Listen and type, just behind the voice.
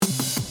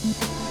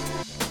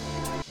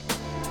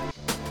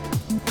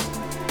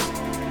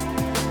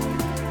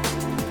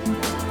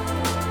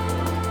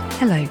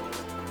Hello,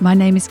 my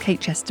name is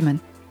Kate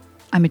Chesterman.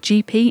 I'm a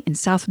GP in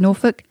South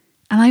Norfolk,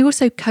 and I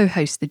also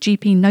co-host the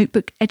GP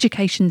Notebook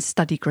Education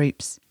Study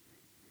Groups.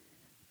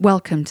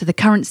 Welcome to the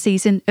current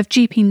season of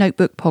GP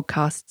Notebook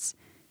podcasts,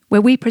 where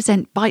we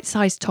present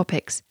bite-sized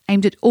topics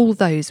aimed at all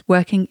those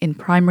working in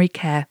primary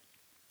care.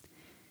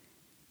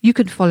 You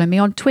can follow me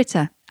on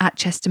Twitter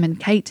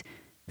 @ChestermanKate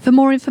for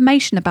more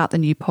information about the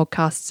new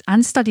podcasts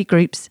and study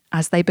groups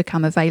as they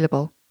become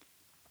available.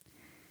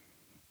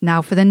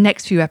 Now, for the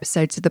next few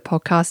episodes of the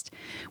podcast,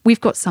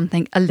 we've got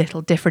something a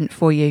little different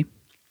for you.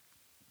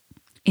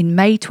 In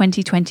May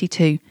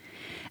 2022,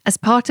 as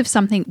part of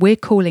something we're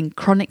calling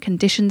Chronic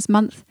Conditions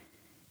Month,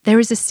 there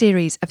is a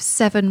series of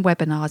 7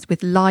 webinars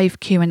with live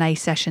Q&A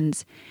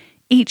sessions,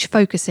 each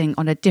focusing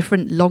on a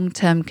different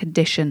long-term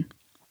condition.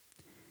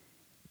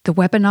 The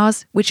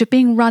webinars, which are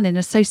being run in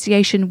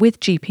association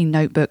with GP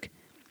Notebook,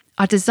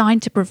 are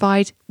designed to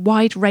provide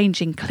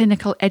wide-ranging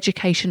clinical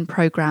education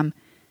programme,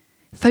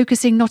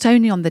 focusing not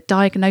only on the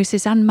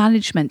diagnosis and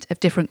management of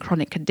different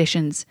chronic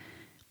conditions,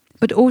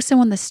 but also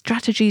on the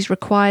strategies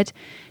required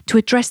to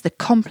address the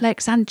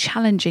complex and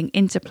challenging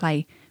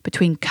interplay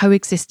between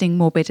coexisting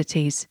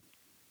morbidities.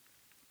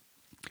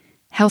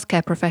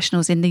 Healthcare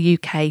professionals in the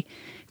UK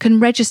can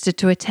register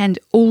to attend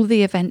all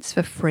the events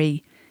for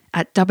free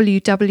at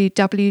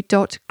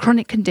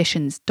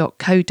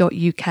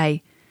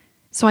www.chronicconditions.co.uk,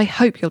 so I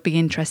hope you'll be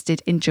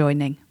interested in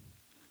joining.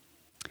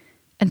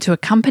 And to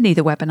accompany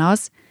the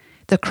webinars,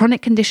 the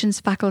Chronic Conditions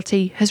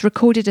faculty has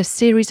recorded a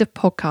series of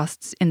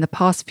podcasts in the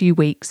past few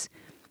weeks,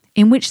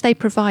 in which they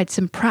provide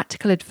some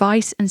practical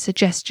advice and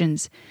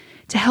suggestions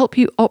to help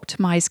you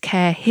optimise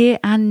care here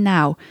and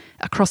now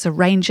across a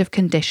range of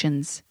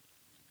conditions.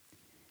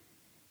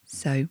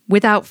 So,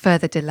 without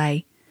further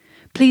delay,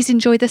 please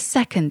enjoy the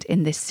second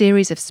in this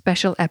series of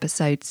special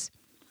episodes.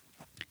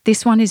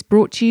 This one is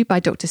brought to you by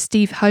Dr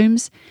Steve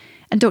Holmes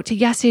and Dr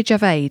Yassir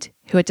Javaid,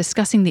 who are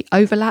discussing the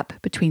overlap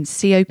between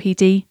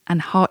COPD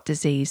and heart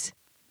disease.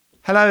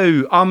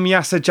 Hello, I'm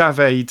Yassir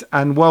Javaid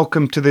and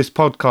welcome to this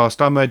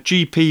podcast. I'm a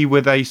GP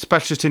with a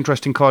specialist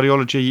interest in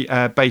cardiology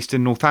based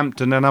in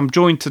Northampton, and I'm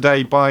joined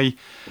today by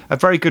a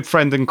very good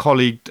friend and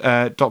colleague,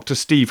 Dr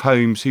Steve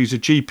Holmes, who's a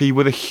GP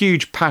with a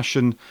huge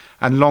passion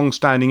and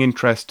long-standing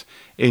interest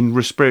in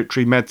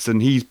respiratory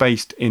medicine. He's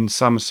based in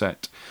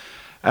Somerset.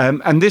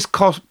 And this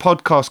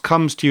podcast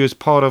comes to you as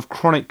part of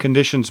Chronic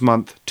Conditions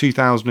Month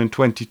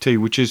 2022,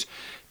 which is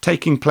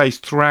taking place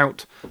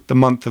throughout the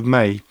month of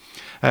May.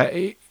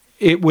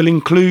 It will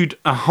include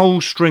a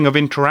whole string of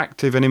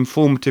interactive and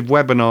informative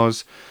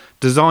webinars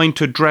designed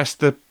to address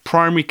the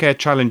primary care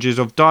challenges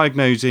of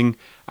diagnosing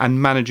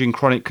and managing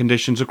chronic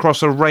conditions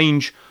across a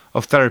range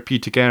of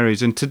therapeutic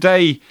areas. And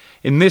today,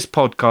 in this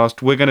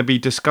podcast, we're going to be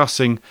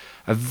discussing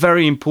a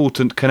very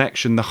important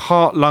connection, the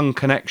heart-lung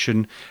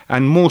connection,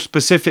 and more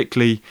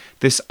specifically,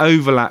 this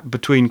overlap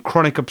between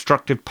chronic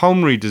obstructive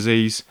pulmonary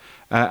disease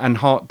and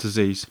heart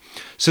disease.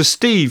 So,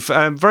 Steve,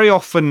 very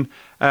often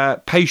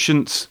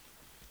patients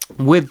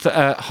with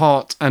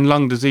heart and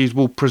lung disease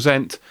will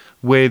present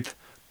with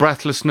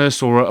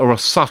breathlessness or a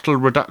subtle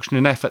reduction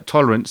in effort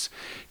tolerance.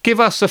 Give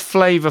us a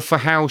flavour for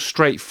how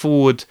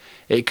straightforward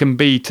it can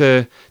be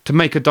to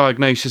make a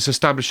diagnosis,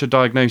 establish a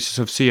diagnosis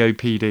of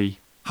COPD.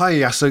 Hi,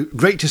 Yassir.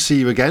 Great to see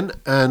you again,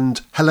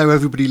 and hello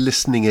everybody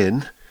listening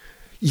in.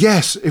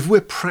 Yes, if we're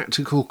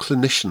practical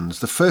clinicians,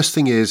 the first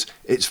thing is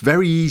it's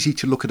very easy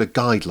to look at a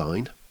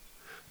guideline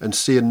and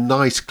see a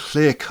nice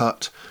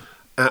clear-cut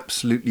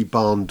absolutely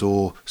barn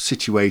door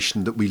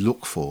situation that we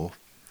look for,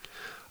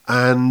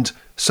 and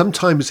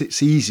sometimes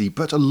it's easy,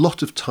 but a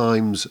lot of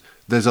times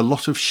there's a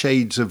lot of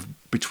shades of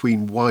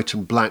between white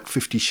and black,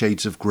 50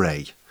 shades of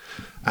grey,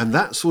 and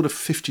that sort of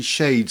 50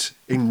 shades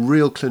in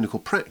real clinical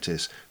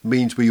practice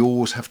means we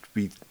always have to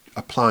be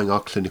applying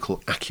our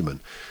clinical acumen.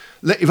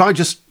 If I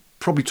just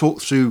probably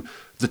talk through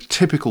the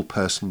typical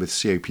person with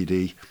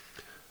COPD,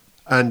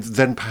 and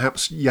then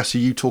perhaps,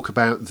 Yassir, you talk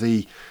about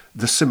the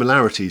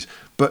similarities.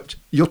 But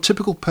your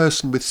typical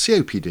person with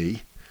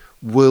COPD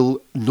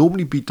will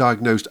normally be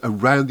diagnosed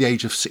around the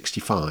age of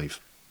 65.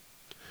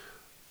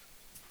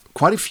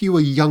 Quite a few are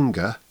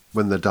younger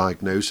when they're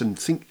diagnosed, and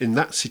think in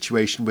that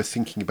situation we're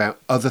thinking about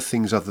other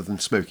things other than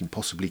smoking,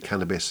 possibly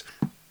cannabis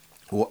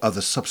or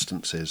other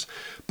substances.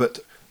 But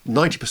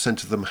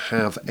 90% of them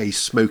have a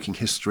smoking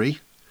history.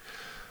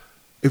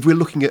 If we're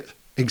looking at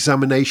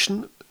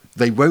examination,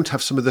 they won't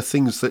have some of the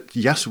things that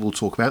Yassir will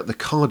talk about, the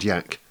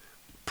cardiac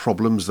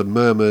problems, the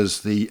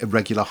murmurs, the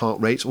irregular heart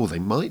rates, or they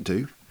might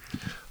do.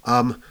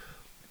 And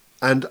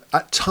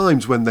at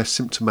times when they're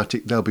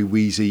symptomatic, they'll be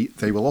wheezy.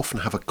 They will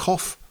often have a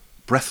cough,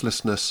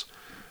 breathlessness,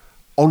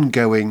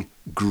 ongoing,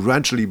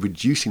 gradually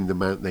reducing the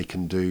amount they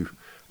can do.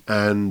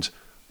 And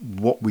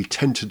what we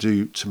tend to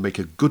do to make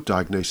a good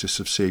diagnosis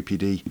of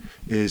COPD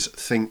is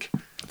think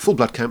full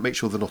blood count, make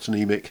sure they're not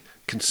anemic,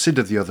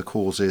 consider the other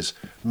causes,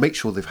 make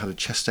sure they've had a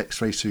chest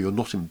x-ray so you're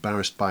not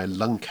embarrassed by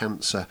lung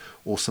cancer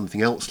or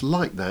something else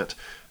like that,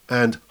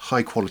 and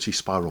high quality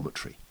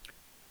spirometry.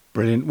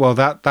 Brilliant. Well,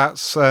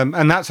 that's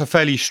a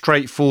fairly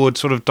straightforward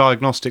sort of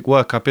diagnostic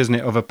workup, isn't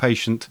it, of a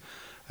patient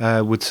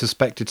with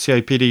suspected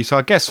COPD. So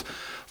I guess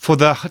for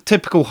the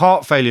typical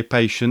heart failure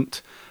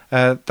patient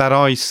that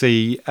I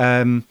see,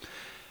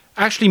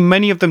 actually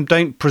many of them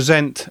don't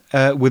present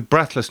with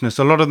breathlessness.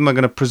 A lot of them are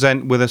going to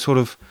present with a sort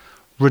of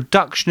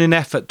reduction in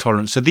effort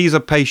tolerance. So these are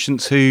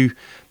patients who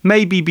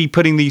maybe be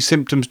putting these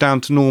symptoms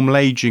down to normal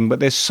aging, but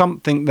there's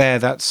something there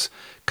that's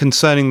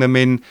concerning them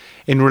in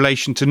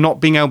relation to not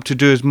being able to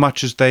do as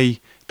much as they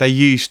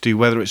used to,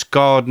 whether it's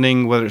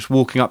gardening, whether it's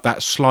walking up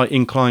that slight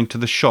incline to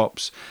the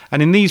shops.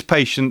 And in these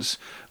patients,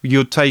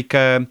 you'll take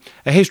a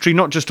history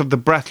not just of the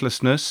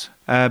breathlessness,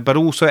 but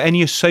also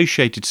any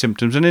associated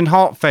symptoms. And in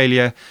heart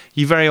failure,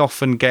 you very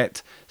often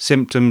get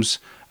symptoms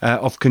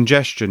of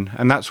congestion,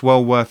 and that's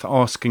well worth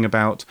asking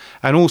about.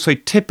 And also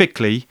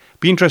typically,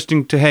 be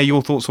interesting to hear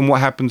your thoughts on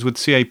what happens with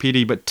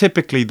COPD, but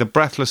typically the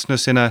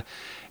breathlessness in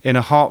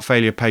a heart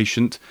failure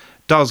patient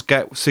does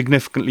get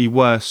significantly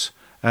worse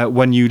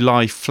when you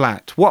lie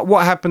flat.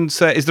 What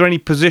happens? Is there any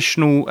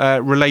positional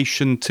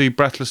relation to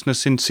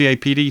breathlessness in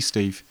COPD,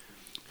 Steve?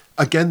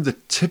 Again, the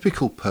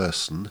typical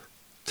person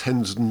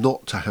tends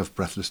not to have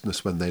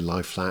breathlessness when they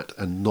lie flat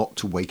and not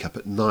to wake up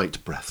at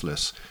night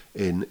breathless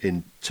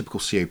in typical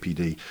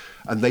COPD.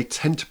 And they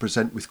tend to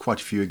present with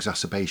quite a few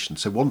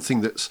exacerbations. So one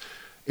thing that's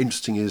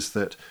interesting is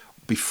that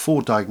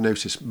before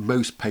diagnosis,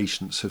 most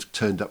patients have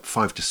turned up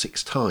 5 to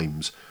 6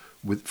 times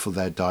for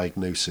their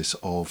diagnosis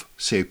of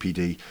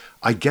COPD.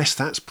 I guess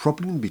that's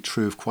probably going to be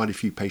true of quite a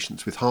few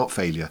patients with heart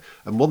failure.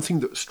 And one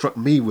thing that struck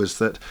me was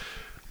that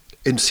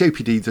in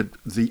COPD,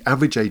 the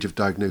average age of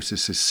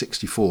diagnosis is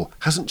 64.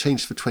 Hasn't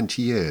changed for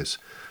 20 years.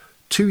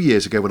 2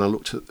 years ago, when I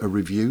looked at a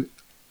review,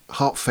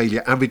 heart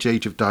failure average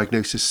age of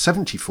diagnosis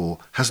 74.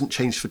 Hasn't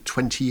changed for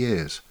 20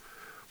 years.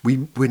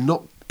 We're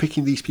not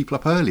picking these people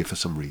up earlier for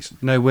some reason.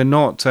 No, we're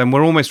not.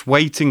 We're almost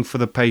waiting for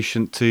the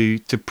patient to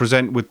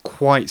present with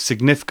quite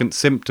significant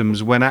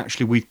symptoms when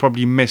actually we've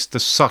probably missed the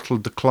subtle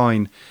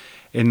decline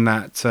in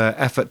that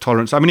effort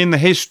tolerance. I mean, in the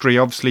history,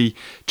 obviously,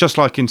 just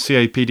like in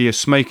COPD, a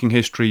smoking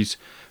history is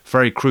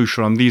very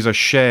crucial. And these are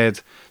shared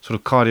sort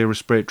of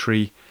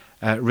cardiorespiratory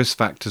risk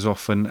factors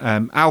often.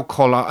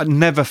 Alcohol, I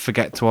never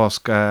forget to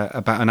ask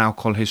about an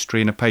alcohol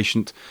history in a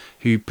patient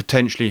who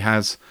potentially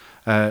has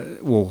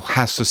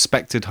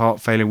suspected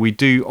heart failure. We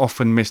do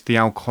often miss the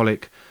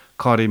alcoholic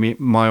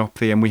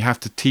cardiomyopathy, and we have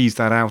to tease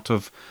that out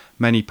of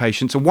many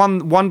patients. And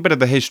one bit of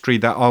the history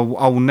that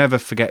I'll never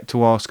forget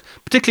to ask,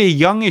 particularly a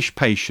youngish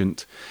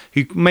patient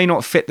who may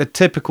not fit the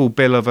typical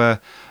bill of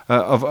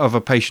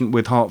a patient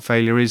with heart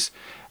failure, is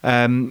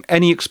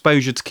any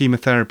exposure to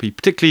chemotherapy,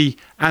 particularly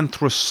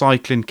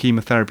anthracycline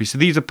chemotherapy. So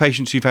these are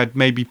patients who've had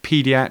maybe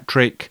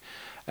pediatric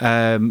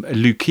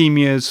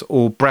leukemias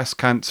or breast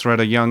cancer at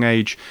a young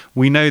age.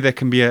 We know there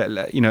can be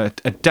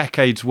a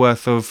decade's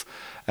worth of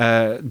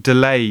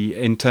delay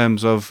in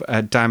terms of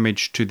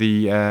damage to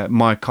the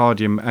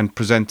myocardium and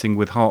presenting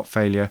with heart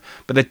failure.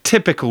 But the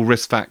typical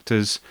risk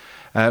factors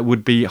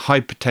would be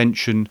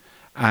hypertension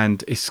and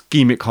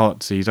ischemic heart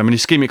disease. I mean,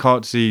 ischemic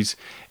heart disease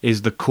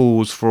is the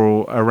cause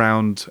for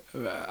around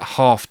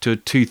half to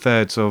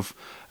 2/3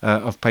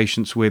 of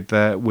patients with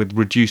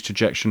reduced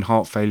ejection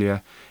heart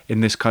failure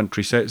in this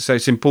country. So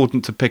it's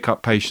important to pick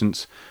up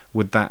patients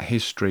with that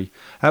history.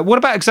 What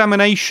about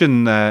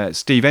examination,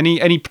 Steve?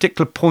 Any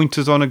particular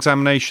pointers on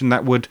examination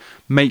that would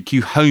make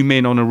you home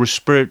in on a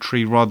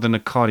respiratory rather than a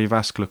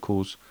cardiovascular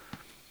cause?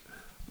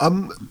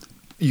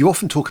 You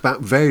often talk about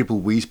variable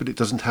wheeze, but it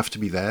doesn't have to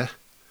be there.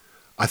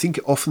 I think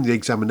often the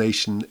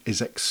examination is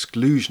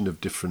exclusion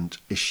of different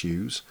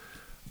issues.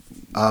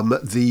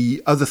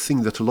 The other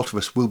thing that a lot of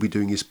us will be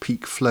doing is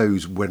peak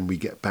flows when we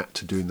get back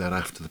to doing that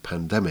after the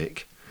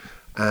pandemic.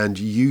 And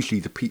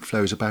usually the peak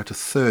flow is about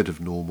 1/3 of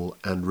normal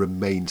and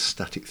remains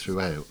static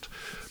throughout.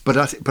 But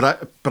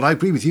I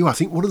agree with you. I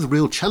think one of the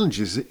real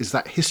challenges is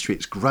that history.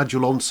 It's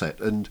gradual onset.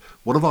 And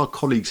one of our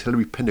colleagues,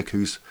 Hilary Pinnock,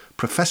 who's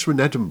professor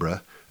in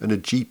Edinburgh and a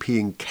GP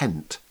in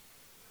Kent,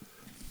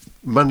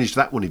 manage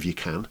that one if you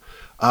can,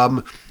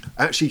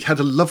 actually had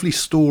a lovely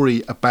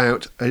story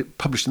about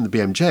published in the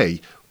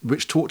BMJ,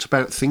 which talked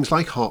about things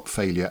like heart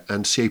failure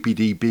and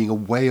COPD being a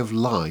way of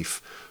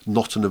life,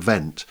 not an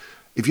event.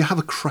 If you have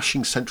a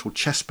crushing central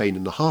chest pain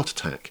and a heart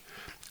attack,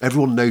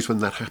 everyone knows when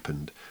that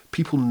happened.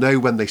 People know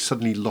when they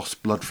suddenly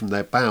lost blood from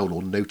their bowel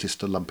or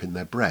noticed a lump in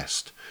their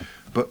breast.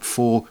 But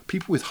for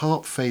people with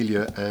heart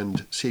failure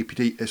and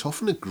COPD, it's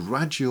often a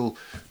gradual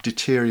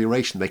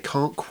deterioration. They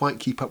can't quite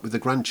keep up with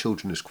their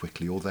grandchildren as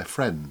quickly or their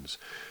friends.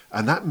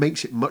 And that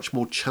makes it much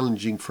more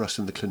challenging for us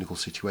in the clinical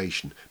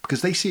situation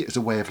because they see it as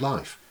a way of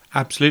life.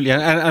 Absolutely.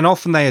 And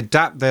often they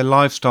adapt their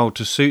lifestyle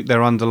to suit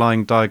their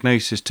underlying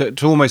diagnosis, to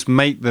almost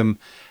make them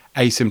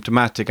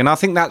asymptomatic. And I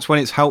think that's when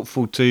it's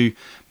helpful to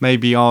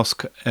maybe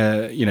ask,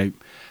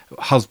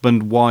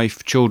 husband,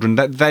 wife, children,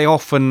 that they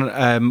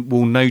often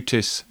will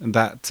notice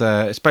that,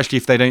 especially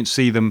if they don't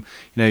see them,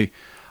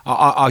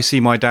 I see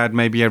my dad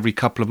maybe every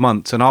couple of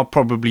months, and I'll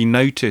probably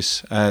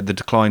notice the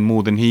decline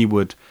more than he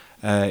would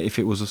if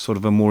it was a sort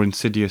of a more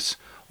insidious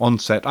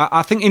onset.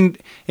 I think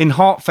in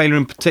heart failure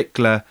in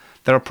particular,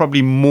 there are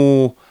probably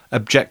more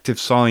objective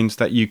signs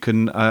that you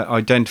can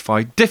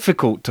identify.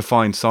 Difficult to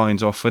find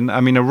signs often. I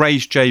mean, a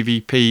raised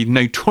JVP,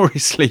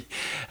 notoriously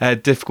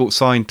difficult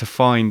sign to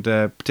find,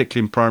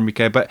 particularly in primary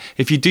care. But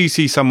if you do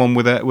see someone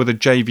with a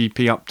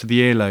JVP up to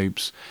the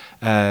earlobes,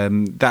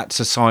 that's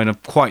a sign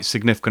of quite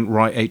significant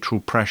right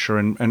atrial pressure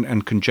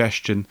and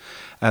congestion.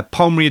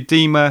 Pulmonary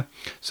edema,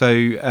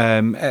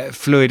 so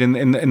fluid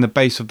in the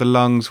base of the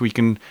lungs. We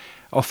can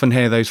often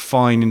hear those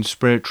fine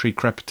inspiratory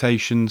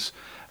crepitations.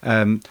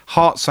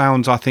 Heart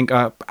sounds, I think,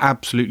 are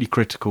absolutely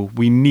critical.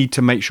 We need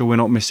to make sure we're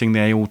not missing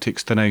the aortic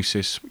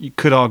stenosis. You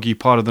could argue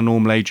part of the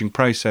normal aging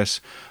process,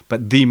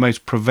 but the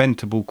most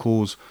preventable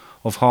cause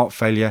of heart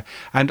failure.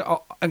 And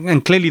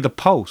clearly the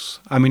pulse.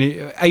 I mean,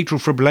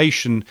 atrial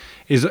fibrillation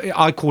is,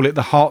 I call it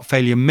the heart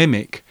failure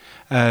mimic.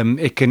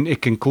 It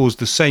can cause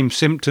the same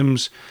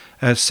symptoms,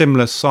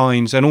 similar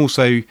signs, and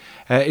also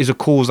is a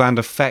cause and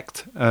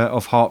effect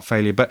of heart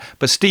failure. But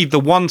Steve, the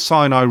one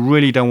sign I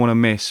really don't want to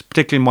miss,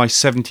 particularly in my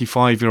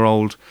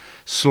 75-year-old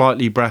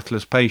slightly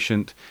breathless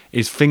patient,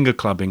 is finger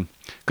clubbing.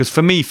 Because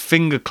for me,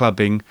 finger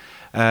clubbing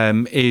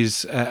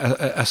is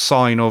a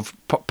sign of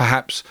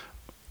perhaps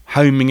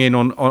homing in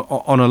on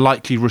a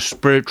likely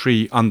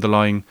respiratory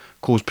underlying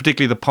cause,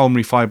 particularly the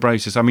pulmonary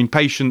fibrosis. I mean,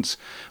 patients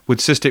with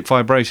cystic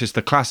fibrosis,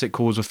 the classic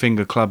cause of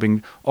finger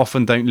clubbing,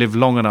 often don't live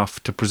long enough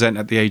to present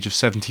at the age of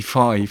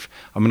 75.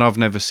 I mean, I've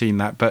never seen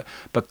that, but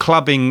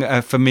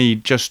clubbing for me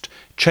just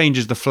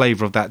changes the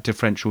flavour of that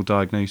differential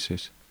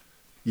diagnosis.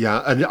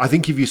 Yeah, and I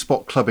think if you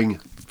spot clubbing,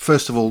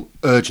 first of all,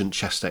 urgent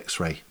chest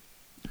x-ray.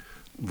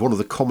 One of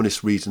the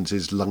commonest reasons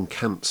is lung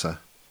cancer.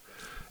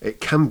 It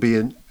can be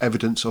an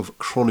evidence of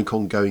chronic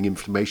ongoing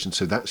inflammation,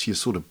 so that's your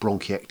sort of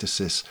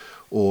bronchiectasis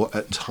or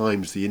at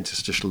times the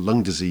interstitial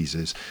lung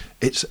diseases.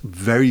 It's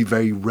very,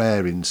 very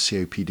rare in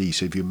COPD.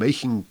 So if you're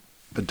making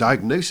a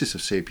diagnosis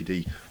of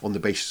COPD on the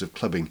basis of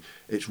clubbing,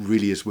 it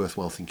really is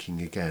worthwhile thinking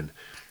again.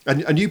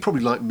 And you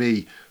probably, like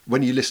me,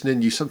 when you listen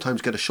in, you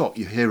sometimes get a shock.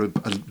 You hear a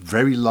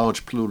very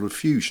large pleural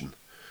effusion.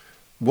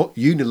 What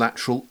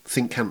unilateral?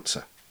 Think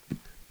cancer.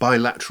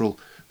 Bilateral?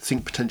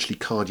 Think potentially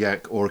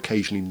cardiac or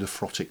occasionally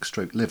nephrotic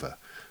stroke liver.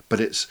 But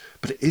it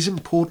is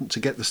important to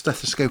get the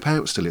stethoscope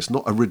out still. It's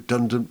not a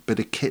redundant bit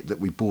of kit that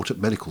we bought at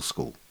medical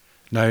school.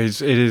 No, it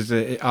is.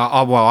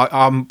 Well,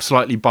 I'm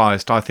slightly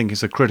biased. I think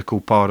it's a critical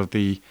part of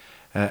the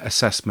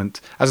assessment.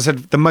 As I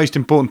said, the most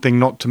important thing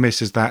not to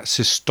miss is that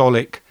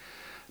systolic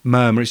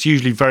murmur. It's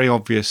usually very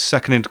obvious,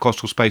 second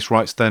intercostal space,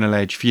 right sternal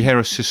edge. If you hear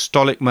a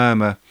systolic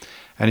murmur,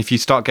 and if you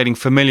start getting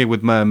familiar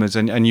with murmurs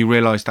and you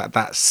realise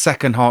that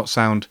second heart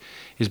sound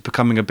is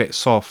becoming a bit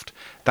soft,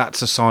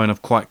 that's a sign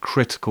of quite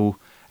critical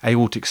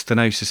aortic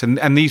stenosis.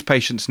 And these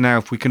patients now,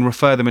 if we can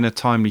refer them in a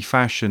timely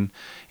fashion,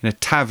 in a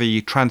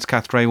TAVI,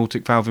 transcatheter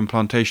aortic valve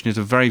implantation, is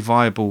a very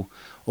viable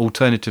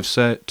alternative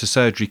to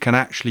surgery, can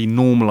actually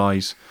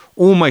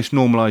almost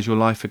normalise your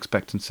life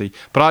expectancy.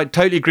 But I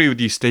totally agree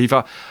with you, Steve.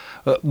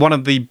 One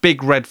of the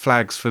big red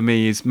flags for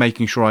me is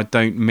making sure I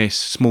don't miss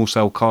small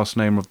cell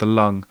carcinoma of the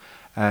lung.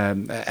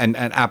 And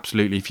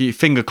absolutely, if you're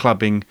finger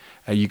clubbing,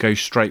 you go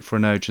straight for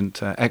an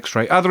urgent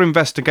x-ray. Other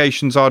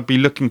investigations I'd be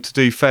looking to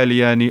do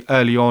fairly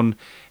early on,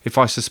 if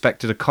I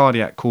suspected a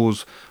cardiac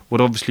cause,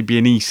 would obviously be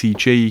an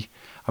ECG.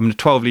 I mean, a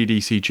 12-lead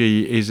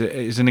ECG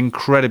is an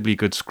incredibly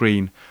good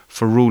screen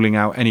for ruling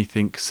out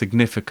anything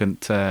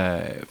significant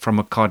from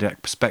a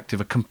cardiac perspective.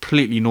 A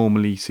completely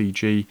normal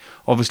ECG.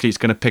 Obviously, it's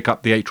going to pick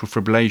up the atrial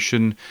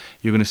fibrillation.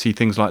 You're going to see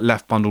things like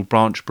left bundle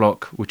branch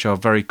block, which are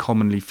very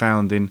commonly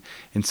found in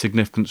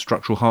significant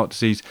structural heart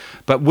disease.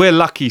 But we're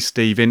lucky,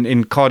 Steve,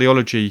 in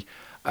cardiology.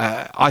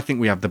 I think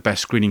we have the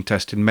best screening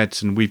test in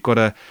medicine. We've got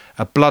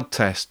a blood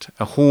test,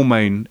 a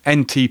hormone,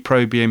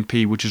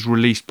 NT-proBNP, which is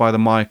released by the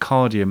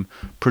myocardium,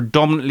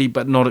 predominantly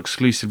but not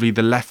exclusively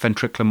the left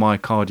ventricular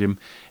myocardium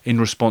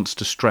in response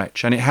to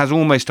stretch. And it has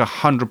almost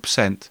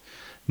 100%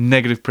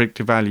 negative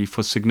predictive value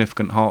for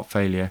significant heart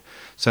failure.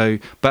 So,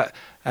 but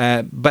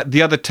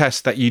the other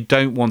test that you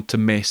don't want to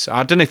miss,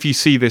 I don't know if you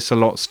see this a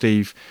lot,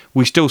 Steve,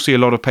 we still see a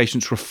lot of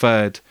patients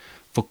referred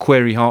for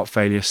query heart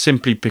failure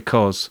simply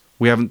because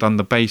we haven't done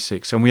the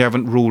basics and we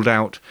haven't ruled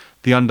out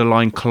the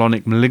underlying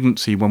colonic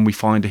malignancy when we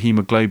find a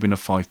hemoglobin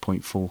of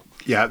 5.4.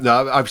 Yeah,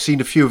 no, I've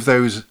seen a few of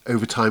those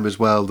over time as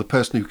well. The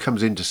person who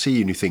comes in to see you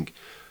and you think,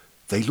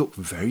 they look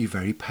very,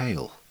 very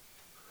pale.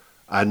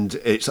 And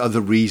it's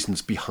other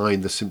reasons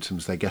behind the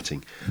symptoms they're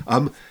getting.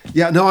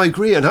 Yeah, no, I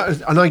agree. And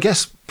I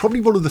guess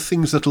probably one of the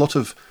things that a lot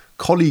of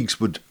colleagues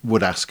would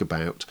ask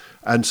about,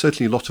 and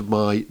certainly a lot of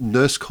my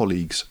nurse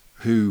colleagues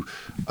who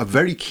are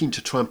very keen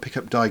to try and pick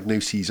up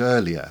diagnoses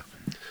earlier,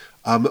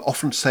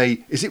 often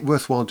say, is it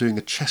worthwhile doing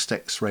a chest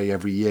x-ray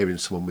every year in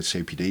someone with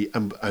COPD?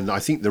 And I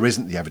think there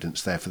isn't the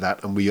evidence there for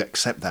that, and we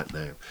accept that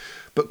now.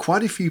 But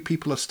quite a few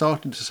people are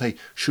starting to say,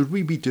 should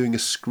we be doing a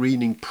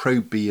screening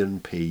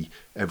pro-BNP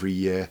every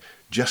year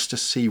just to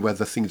see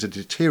whether things are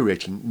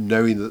deteriorating,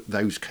 knowing that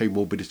those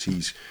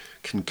comorbidities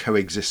can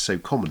coexist so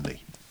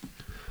commonly?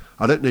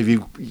 I don't know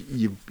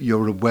if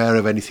you're aware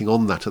of anything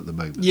on that at the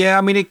moment. Yeah,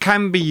 I mean, it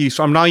can be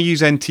useful. I mean, I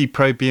use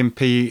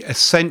NT-proBNP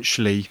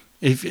essentially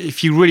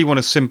if you really want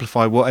to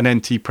simplify what an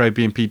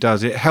NT-proBNP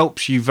does, it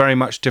helps you very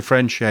much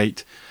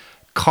differentiate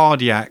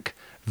cardiac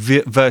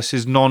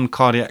versus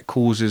non-cardiac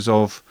causes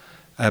of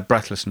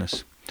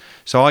breathlessness.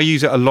 So I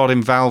use it a lot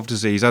in valve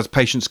disease. As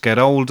patients get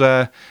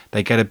older,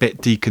 they get a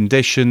bit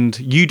deconditioned.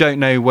 You don't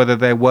know whether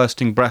their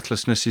worsening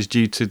breathlessness is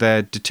due to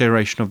their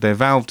deterioration of their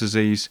valve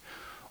disease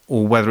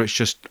or whether it's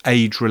just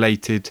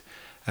age-related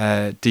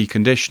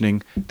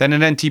deconditioning. Then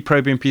an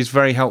NT-proBNP is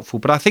very helpful.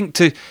 But I think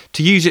to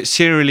use it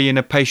serially in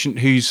a patient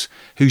whose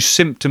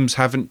symptoms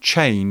haven't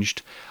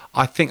changed,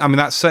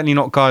 that's certainly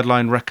not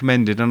guideline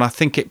recommended. And I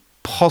think it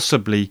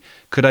possibly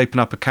could open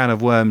up a can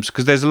of worms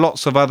because there's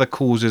lots of other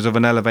causes of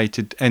an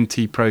elevated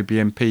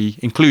NT-proBNP,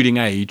 including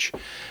age,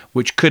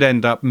 which could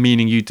end up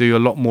meaning you do a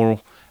lot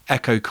more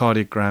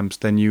echocardiograms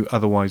than you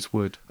otherwise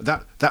would.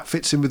 That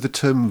fits in with the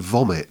term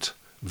vomit,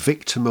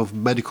 victim of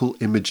medical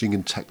imaging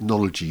and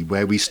technology,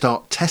 where we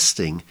start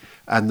testing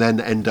and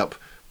then end up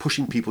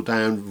pushing people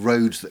down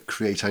roads that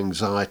create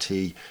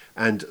anxiety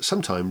and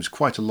sometimes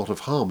quite a lot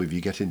of harm if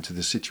you get into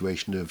the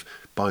situation of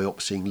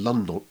biopsying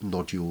lung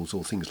nodules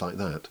or things like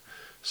that.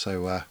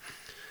 So,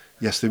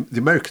 yes, the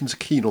Americans are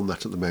keen on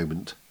that at the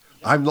moment.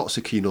 I'm not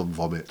so keen on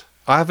vomit.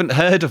 I haven't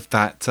heard of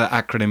that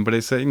acronym, but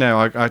it's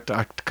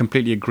I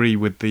completely agree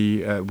with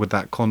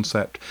that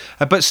concept.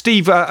 But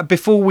Steve,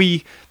 before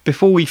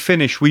we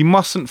finish, we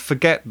mustn't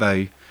forget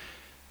though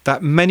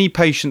that many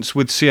patients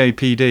with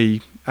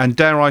COPD, and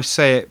dare I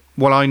say it,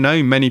 well, I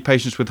know many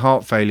patients with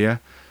heart failure,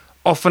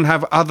 often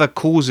have other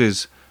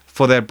causes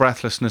for their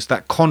breathlessness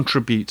that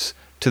contributes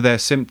to their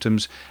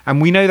symptoms.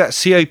 And we know that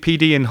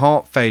COPD and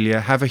heart failure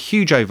have a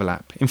huge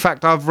overlap. In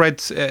fact, I've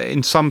read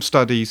in some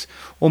studies,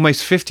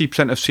 almost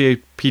 50% of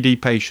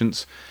COPD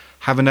patients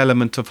have an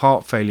element of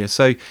heart failure.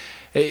 So,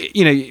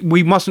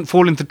 we mustn't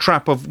fall into the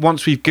trap of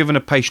once we've given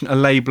a patient a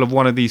label of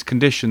one of these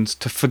conditions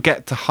to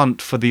forget to hunt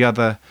for the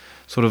other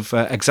sort of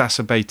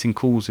exacerbating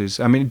causes.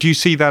 I mean, do you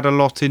see that a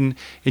lot in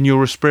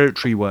your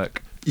respiratory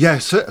work? Yeah,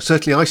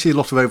 certainly I see a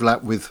lot of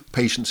overlap with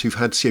patients who've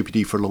had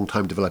COPD for a long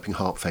time developing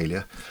heart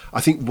failure. I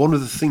think one of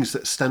the things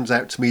that stands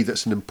out to me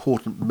that's an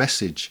important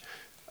message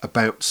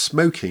about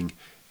smoking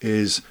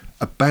is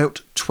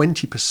about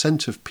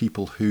 20% of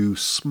people who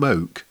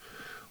smoke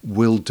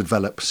will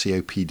develop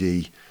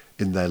COPD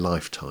in their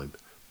lifetime,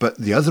 but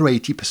the other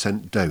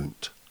 80%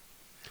 don't.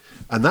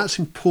 And that's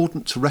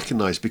important to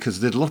recognise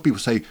because there's a lot of people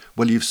say,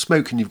 well, you've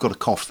smoked and you've got a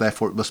cough,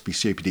 therefore it must be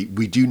COPD.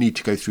 We do need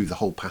to go through the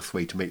whole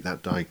pathway to make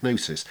that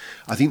diagnosis.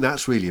 I think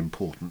that's really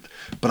important.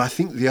 But I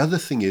think the other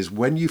thing is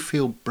when you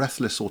feel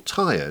breathless or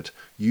tired,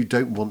 you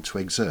don't want to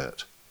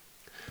exert.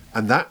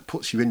 And that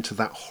puts you into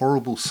that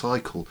horrible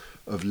cycle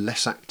of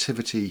less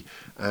activity.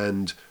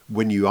 And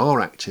when you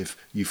are active,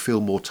 you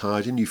feel more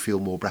tired and you feel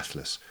more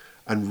breathless.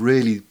 And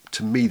really,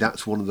 to me,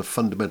 that's one of the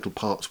fundamental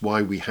parts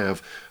why we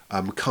have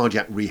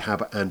cardiac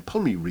rehab and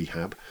pulmonary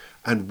rehab,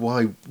 and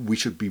why we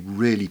should be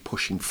really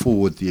pushing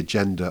forward the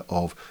agenda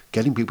of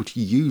getting people to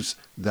use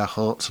their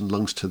hearts and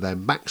lungs to their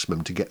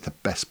maximum to get the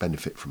best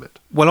benefit from it.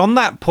 Well, on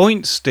that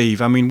point,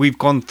 Steve, I mean, we've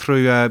gone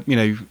through,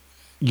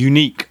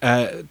 unique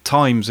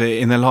times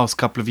in the last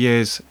couple of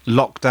years,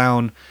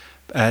 lockdown.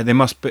 There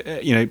must be,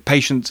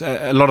 patients,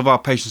 a lot of our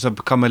patients have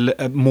become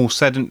more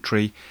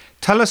sedentary.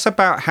 Tell us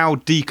about how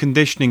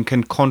deconditioning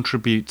can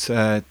contribute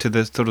to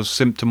the sort of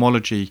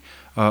symptomology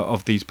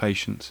of these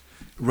patients.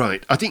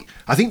 Right. I think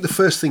the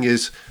first thing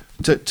is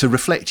to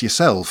reflect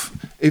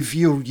yourself. If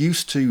you're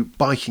used to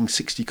biking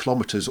 60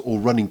 kilometres or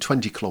running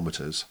 20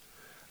 kilometres,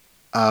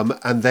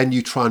 and then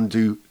you try and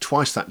do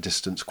twice that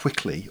distance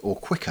quickly or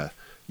quicker,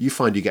 you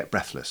find you get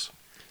breathless.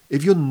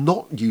 If you're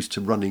not used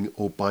to running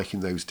or biking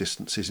those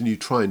distances and you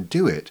try and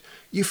do it,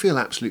 you feel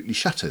absolutely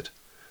shattered.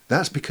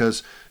 That's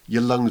because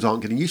your lungs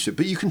aren't getting used to it.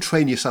 But you can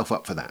train yourself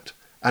up for that.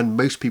 And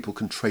most people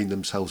can train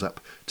themselves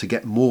up to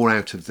get more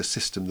out of the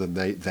system than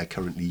they're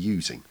currently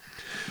using.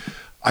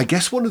 I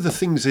guess one of the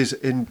things is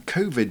in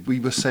COVID, we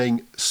were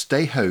saying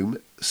stay home,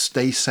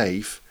 stay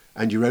safe,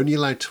 and you're only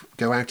allowed to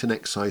go out and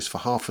exercise for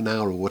half an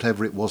hour or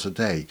whatever it was a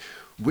day,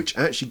 which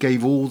actually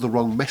gave all the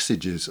wrong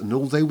messages. And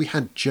although we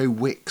had Joe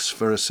Wicks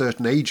for a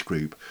certain age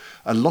group,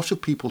 a lot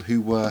of people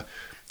who were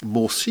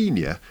more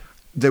senior,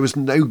 there was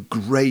no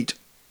great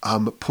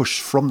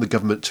push from the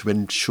government to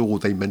ensure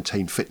they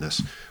maintain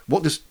fitness.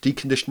 What does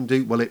deconditioning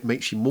do? Well, it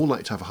makes you more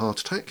likely to have a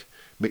heart attack,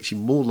 makes you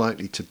more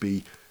likely to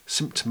be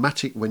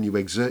symptomatic when you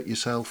exert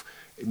yourself,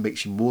 it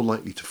makes you more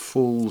likely to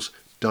falls,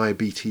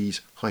 diabetes,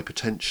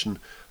 hypertension,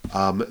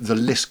 the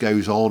list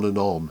goes on and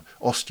on,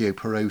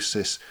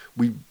 osteoporosis.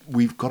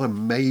 We've got a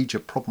major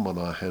problem on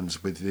our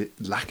hands with the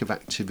lack of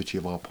activity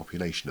of our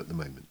population at the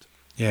moment.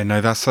 Yeah,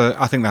 no,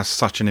 I think that's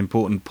such an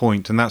important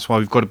point, and that's why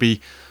we've got to be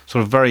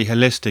sort of very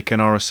holistic in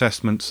our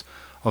assessments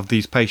of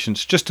these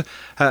patients. Just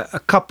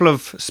a couple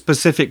of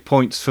specific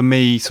points for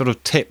me, sort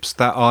of tips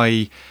that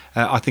I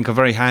think are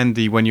very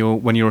handy when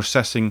you're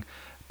assessing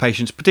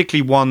patients,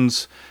 particularly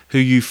ones who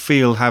you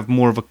feel have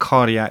more of a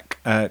cardiac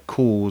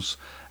cause.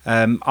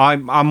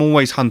 I'm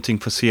always hunting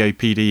for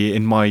COPD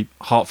in my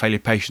heart failure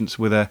patients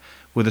with a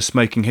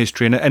smoking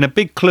history, and a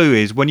big clue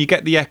is when you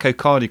get the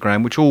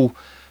echocardiogram, which all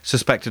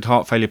suspected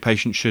heart failure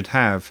patient should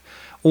have.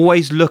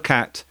 Always look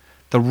at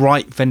the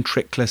right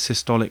ventricular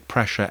systolic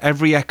pressure.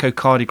 Every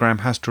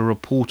echocardiogram has to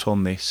report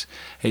on this.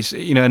 It's, an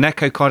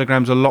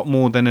echocardiogram is a lot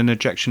more than an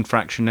ejection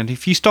fraction. And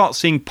if you start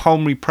seeing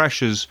pulmonary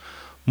pressures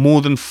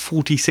more than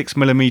 46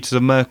 millimeters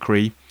of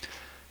mercury,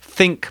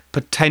 think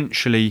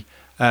potentially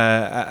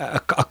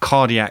a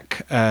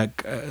cardiac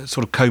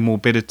sort of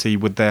comorbidity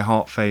with their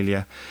heart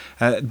failure.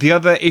 The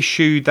other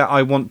issue that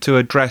I want to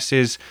address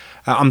is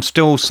I'm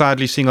still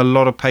sadly seeing a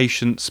lot of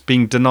patients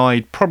being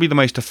denied probably the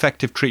most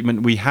effective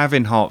treatment we have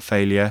in heart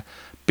failure,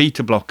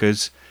 beta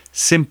blockers,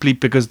 simply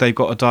because they've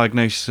got a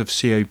diagnosis of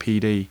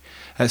COPD.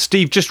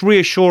 Steve, just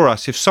reassure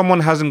us, if someone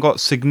hasn't got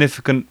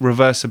significant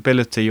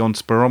reversibility on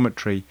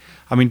spirometry,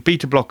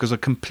 beta blockers are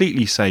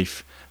completely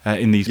safe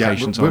in these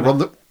patients.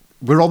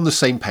 We're on the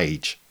same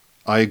page.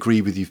 I agree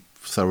with you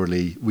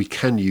thoroughly. We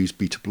can use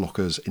beta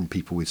blockers in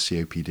people with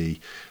COPD.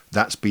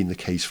 That's been the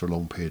case for a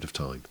long period of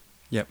time.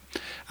 Yep.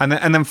 And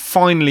then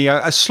finally,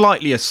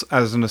 slightly as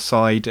an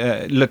aside,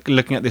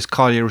 looking at this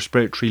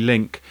cardiorespiratory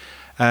link,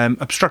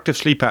 obstructive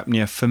sleep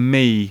apnea for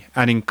me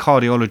and in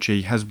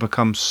cardiology has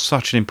become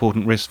such an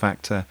important risk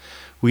factor.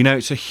 We know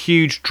it's a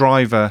huge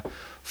driver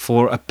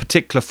for a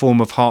particular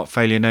form of heart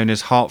failure known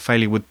as heart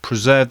failure with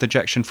preserved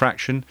ejection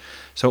fraction.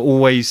 So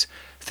always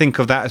think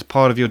of that as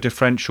part of your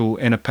differential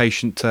in a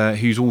patient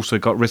who's also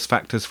got risk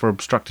factors for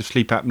obstructive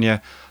sleep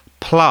apnea.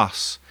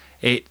 Plus,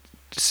 it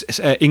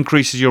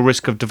increases your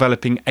risk of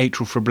developing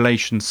atrial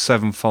fibrillation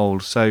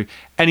 7-fold. So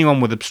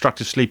anyone with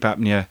obstructive sleep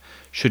apnea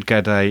should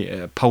get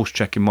a pulse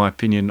check, in my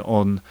opinion,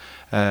 on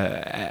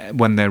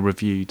when they're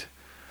reviewed.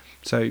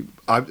 So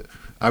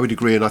I would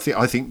agree, and I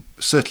think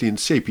certainly in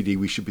COPD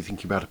we should be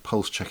thinking about a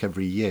pulse check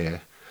every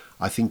year.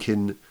 I think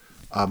in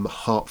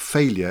heart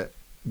failure,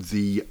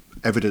 the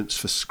evidence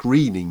for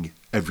screening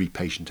every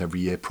patient every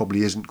year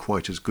probably isn't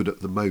quite as good at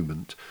the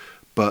moment.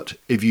 But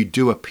if you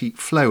do a peak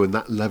flow and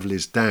that level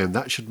is down,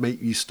 that should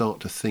make you start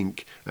to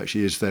think,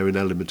 actually, is there an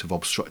element of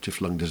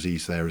obstructive lung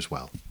disease there as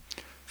well?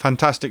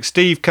 Fantastic.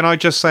 Steve, can I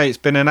just say it's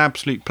been an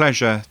absolute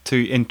pleasure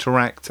to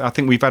interact. I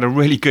think we've had a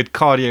really good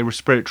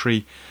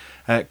cardiorespiratory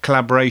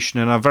collaboration,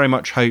 and I very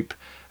much hope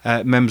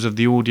members of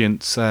the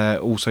audience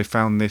also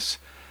found this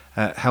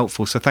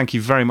helpful. So thank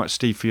you very much,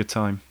 Steve, for your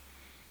time.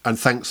 And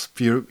thanks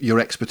for your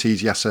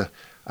expertise, Yassir,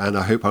 and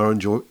I hope our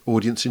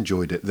audience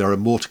enjoyed it. There are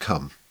more to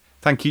come.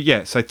 Thank you.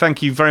 Yeah, so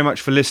thank you very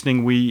much for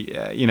listening. We,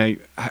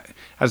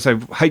 as I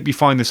hope you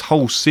find this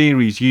whole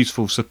series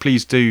useful, so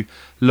please do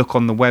look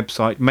on the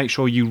website. Make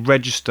sure you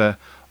register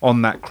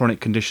on that Chronic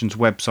Conditions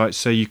website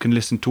so you can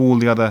listen to all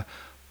the other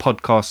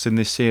podcasts in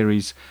this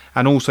series,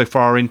 and also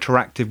for our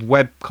interactive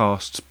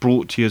webcasts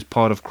brought to you as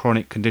part of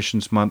Chronic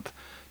Conditions Month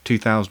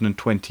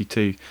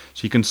 2022.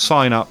 So you can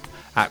sign up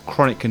at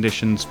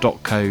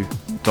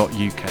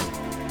chronicconditions.co.uk.